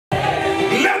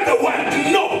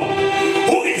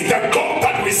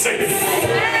be safe.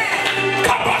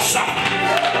 Kabasha.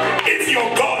 If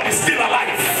your God is still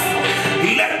alive,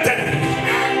 let them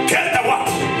gather what?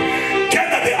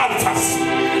 Gather the altars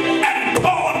and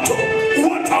pour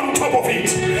water on top of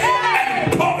it,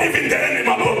 and pour even the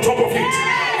animal on top of it.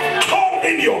 Call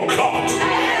in your God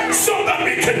so that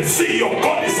we can see your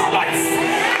God is alive.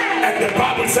 And the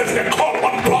Bible says they called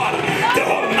on God the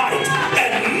whole night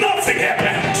and nothing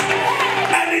happened.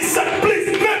 And he said, please,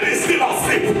 maybe he's still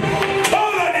asleep.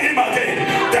 Call on him again.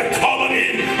 They call on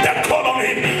him, they call on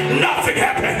him, nothing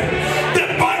happened. The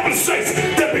Bible says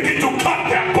they begin to cut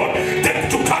their body,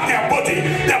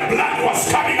 their blood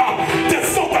was coming out. They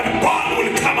thought that blood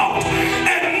will come out,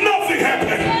 and nothing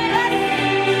happened.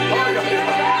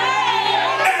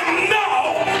 And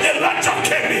now Elijah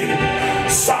came in.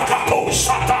 Sakato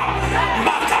Shata,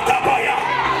 Makatabaya,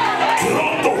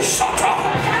 Grondo Shata.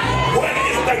 Where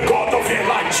is the God of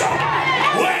Elijah?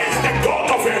 Where is the God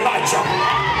of Elijah?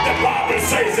 The Bible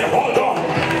says, hold on,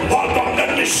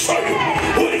 let me show you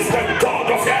who is the God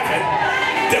of heaven,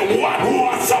 the one who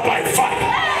answers by fire.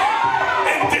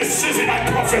 In this season I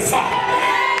prophesy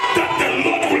that the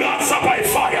Lord will answer by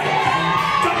fire.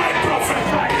 Can I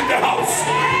prophesy in the house?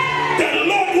 The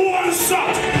Lord who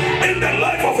answered in the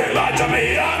life of Elijah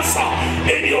may answer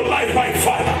in your life by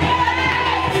fire.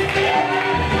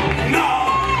 Now,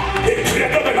 he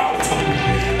created an altar.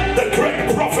 The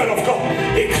great prophet of God,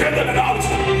 he created an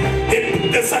altar.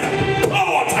 They said, pour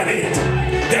water in it.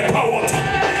 They pour water.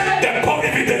 They pour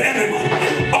even the animal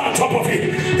on top of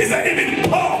it. He said, even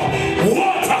pour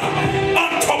water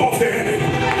on top of the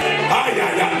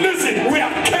animal. Listen, we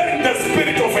are carrying the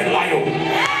spirit of a lion.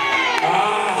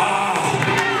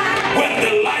 When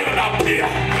the lion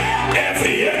appears,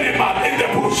 every animal in the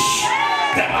bush,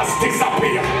 they must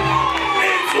disappear.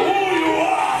 It's who you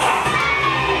are.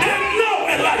 And now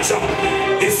Elijah,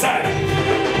 he said,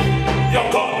 your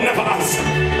God never answered.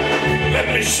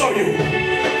 Let me show you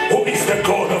who is the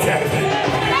God of heaven.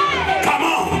 Come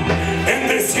on, in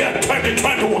this year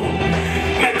 2021,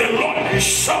 may the Lord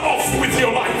show off with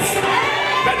your life.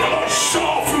 May the Lord show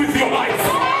off with your life.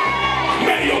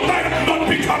 May your life not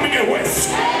becoming a waste.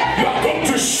 You are going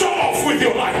to show off with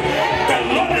your life.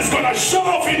 The Lord is going to show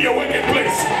off in your working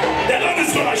place. The Lord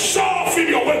is going to show off in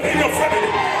your work, in your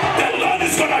family. The Lord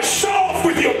is going to show off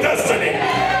with your destiny.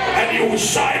 And you will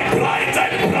shine bright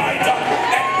and bright.